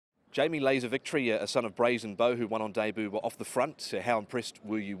Jamie lays a victory, a son of Brazen Bow, who won on debut off the front. How impressed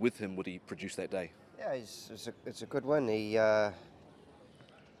were you with him? What he produced that day? Yeah, it's a good win. He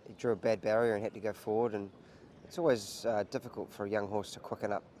drew a bad barrier and had to go forward, and it's always difficult for a young horse to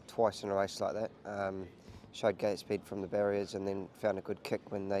quicken up twice in a race like that. Showed gate speed from the barriers and then found a good kick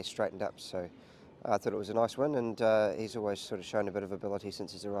when they straightened up. So I thought it was a nice win, and he's always sort of shown a bit of ability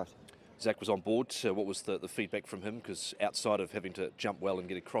since he's arrived. Zach was on board. What was the feedback from him? Because outside of having to jump well and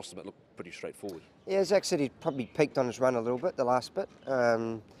get across them, it looked pretty straightforward. Yeah, Zach said he probably peaked on his run a little bit, the last bit.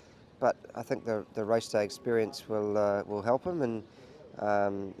 But I think the race day experience will help him,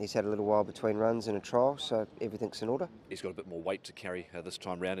 and he's had a little while between runs and a trial, so everything's in order. He's got a bit more weight to carry this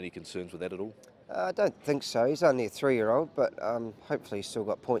time round. Any concerns with that at all? I don't think so. He's only a 3-year-old, but hopefully he's still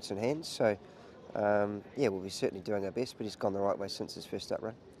got points in hand. So yeah, we'll be certainly doing our best, but he's gone the right way since his first up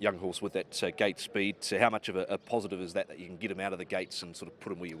run. Young horse with that gate speed. How much of a positive is that you can get him out of the gates and sort of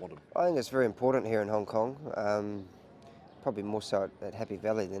put him where you want him? I think it's very important here in Hong Kong. Probably more so at Happy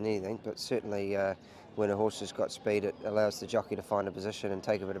Valley than anything, but certainly when a horse has got speed, it allows the jockey to find a position and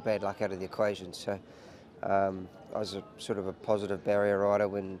take a bit of bad luck out of the equation. So I was sort of a positive barrier rider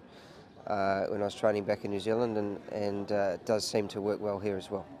when I was training back in New Zealand, and it does seem to work well here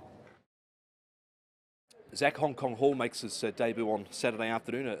as well. Zach, Hong Kong Hall makes his debut on Saturday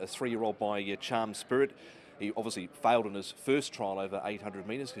afternoon, a 3-year-old by Charm Spirit. He obviously failed in his first trial over 800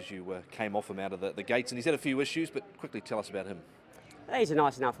 metres because you came off him out of the gates, and he's had a few issues, but quickly tell us about him. He's a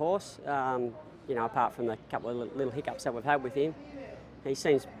nice enough horse, you know, apart from the couple of little hiccups that we've had with him. He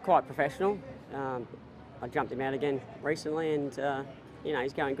seems quite professional. I jumped him out again recently, and you know,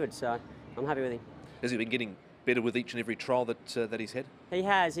 he's going good, so I'm happy with him. Has he been getting better with each and every trial that he's had? He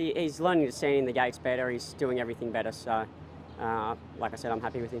has. He's learning to stand in the gates better. He's doing everything better, so like I said, I'm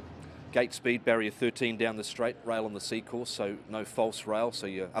happy with him. Gate speed, barrier 13 down the straight, rail on the C course, so no false rail, so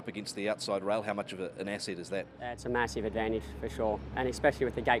you're up against the outside rail. How much of an asset is that? It's a massive advantage for sure, and especially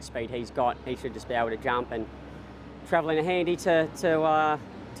with the gate speed he's got, he should just be able to jump and travel in a handy to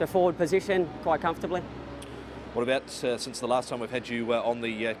forward position quite comfortably. What about since the last time we've had you on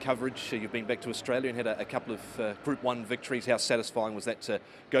the coverage, you've been back to Australia and had a couple of Group 1 victories. How satisfying was that to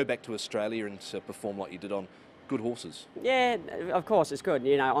go back to Australia and perform like you did on good horses? Yeah, of course it's good.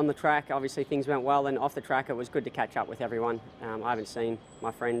 You know, on the track, obviously things went well, and off the track it was good to catch up with everyone. I haven't seen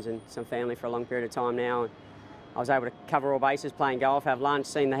my friends and some family for a long period of time now. I was able to cover all bases, playing golf, have lunch,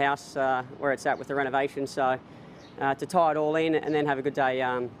 seen the house where it's at with the renovation. So to tie it all in and then have a good day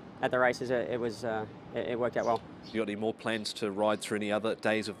at the races, it worked out well. You got any more plans to ride through any other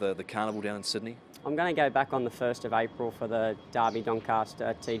days of the carnival down in Sydney? I'm going to go back on the 1st of April for the Derby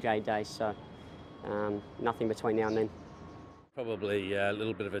Doncaster TJ Day, so nothing between now and then. Probably a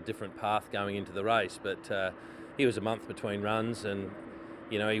little bit of a different path going into the race, but he was a month between runs, and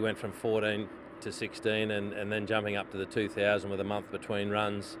you know, he went from 14 to 16 and then jumping up to the 2000 with a month between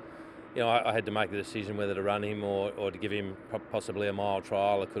runs. You know, I had to make the decision whether to run him or to give him possibly a mile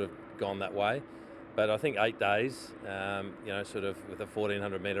trial. I could have gone that way, but I think 8 days, you know, sort of with a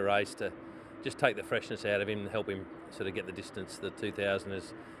 1400 metre race, to just take the freshness out of him and help him sort of get the distance. The 2000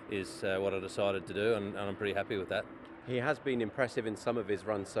 is what I decided to do, and I'm pretty happy with that. He has been impressive in some of his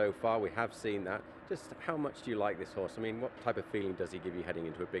runs so far. We have seen that. Just how much do you like this horse? I mean, what type of feeling does he give you heading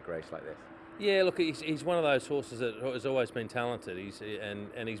into a big race like this? Yeah, look, he's one of those horses that has always been talented.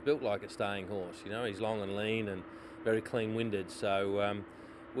 And he's built like a staying horse. You know, he's long and lean and very clean-winded. So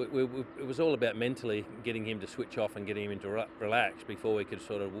it was all about mentally getting him to switch off and getting him into relax before we could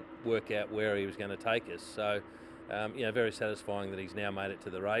sort of work out where he was going to take us. So, you know, very satisfying that he's now made it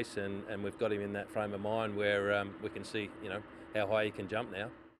to the race, and we've got him in that frame of mind where we can see, you know, how high he can jump now.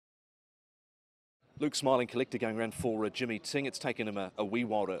 Luke Smiling Collector going around for Jimmy Ting. It's taken him a wee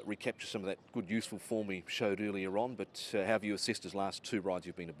while to recapture some of that good, useful form he showed earlier on, but how have you assessed his last 2 rides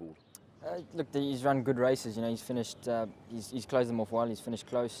you've been aboard? Look, he's run good races. You know, he's finished. He's closed them off well. He's finished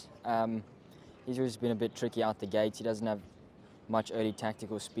close. He's always been a bit tricky out the gates. He doesn't have much early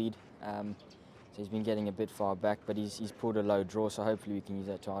tactical speed, so he's been getting a bit far back. But he's pulled a low draw, so hopefully we can use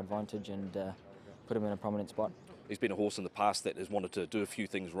that to our advantage and put him in a prominent spot. He's been a horse in the past that has wanted to do a few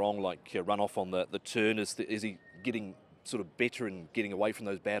things wrong, like run off on the turn. Is he getting sort of better and getting away from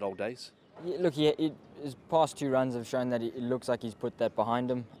those bad old days? Yeah, look, his past 2 runs have shown that it looks like he's put that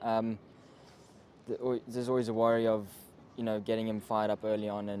behind him. There's always a worry of, you know, getting him fired up early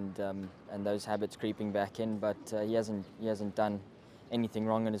on and those habits creeping back in. But he hasn't done anything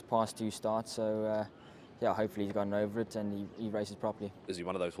wrong in his past 2 starts. So yeah, hopefully he's gotten over it and he races properly. Is he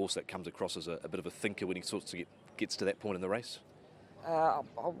one of those horses that comes across as a bit of a thinker when he sort of gets to that point in the race?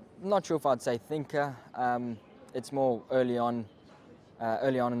 I'm not sure if I'd say thinker. It's more early on.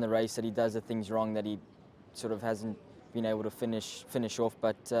 early on in the race that he does the things wrong that he sort of hasn't been able to finish off.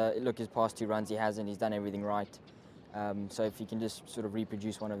 But look, his past 2 runs he hasn't. He's done everything right. So if he can just sort of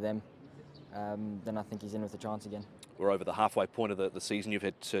reproduce one of them, then I think he's in with a chance again. We're over the halfway point of the season. You've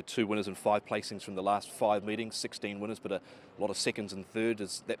had 2 winners and 5 placings from the last 5 meetings, 16 winners, but a lot of seconds and third.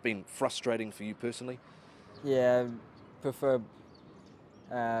 Has that been frustrating for you personally? Yeah, prefer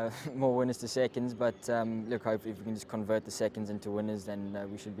more winners to seconds, but look, hopefully if we can just convert the seconds into winners, then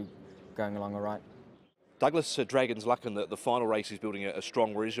we should be going along all right. Douglas, Dragon's luck in the final race. He's building a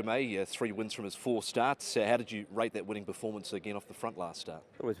strong resume, 3 wins from his 4 starts. How did you rate that winning performance again off the front last start?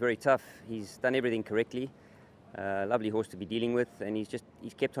 It was very tough. He's done everything correctly. Lovely horse to be dealing with, and he's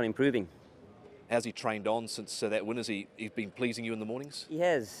kept on improving. How's he trained on since that win? Has he been pleasing you in the mornings? He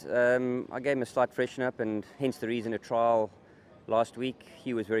has. I gave him a slight freshen up, and hence the reason a trial last week.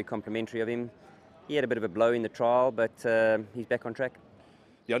 Hugh was very complimentary of him. He had a bit of a blow in the trial, but he's back on track.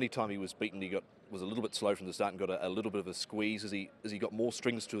 The only time he was beaten, he was a little bit slow from the start and got a little bit of a squeeze. Has he got more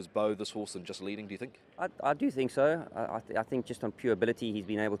strings to his bow, this horse, than just leading, do you think? I do think so. I think just on pure ability, he's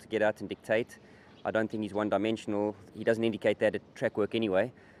been able to get out and dictate. I don't think he's one-dimensional. He doesn't indicate that at track work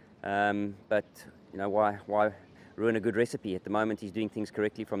anyway. But you know, why ruin a good recipe? At the moment, he's doing things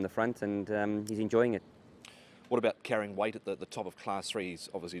correctly from the front, and he's enjoying it. What about carrying weight at the top of Class 3? He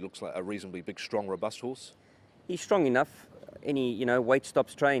obviously looks like a reasonably big, strong, robust horse. He's strong enough. Any weight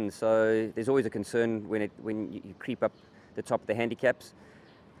stops trains, so there's always a concern when you creep up the top of the handicaps.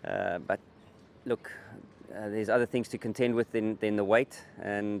 But look, there's other things to contend with than the weight,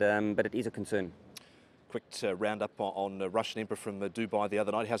 but it is a concern. Quick roundup on Russian Emperor from Dubai the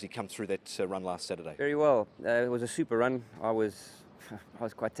other night. How's he come through that run last Saturday? Very well. It was a super run. I was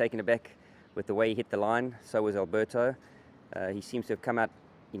quite taken aback with the way he hit the line. So was Alberto. He seems to have come out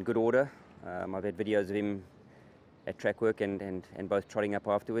in good order. I've had videos of him at track work and both trotting up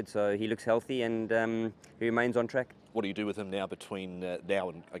afterwards. So he looks healthy, and he remains on track. What do you do with him now between now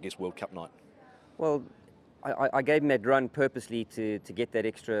and, I guess, World Cup night? Well, I gave him that run purposely to get that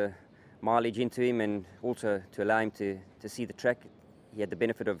extra mileage into him, and also to allow him to see the track. He had the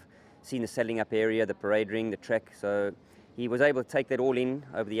benefit of seeing the settling up area, the parade ring, the track, so he was able to take that all in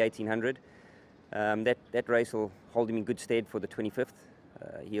over the 1800. That race will hold him in good stead for the 25th.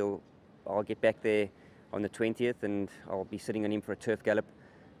 I'll get back there on the 20th, and I'll be sitting on him for a turf gallop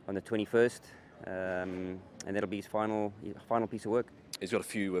on the 21st, and that'll be his final piece of work. He's got a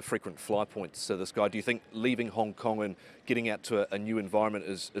few frequent fly points, this guy. Do you think leaving Hong Kong and getting out to a new environment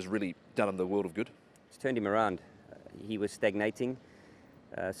has really done him the world of good? It's turned him around. He was stagnating.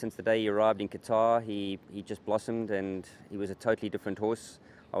 Since the day he arrived in Qatar, he just blossomed, and he was a totally different horse.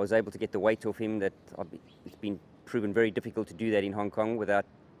 I was able to get the weight off him that it's been proven very difficult to do that in Hong Kong without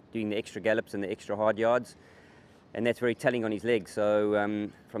doing the extra gallops and the extra hard yards. And that's very telling on his legs. So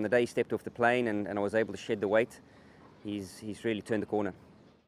from the day he stepped off the plane and I was able to shed the weight, he's really turned the corner.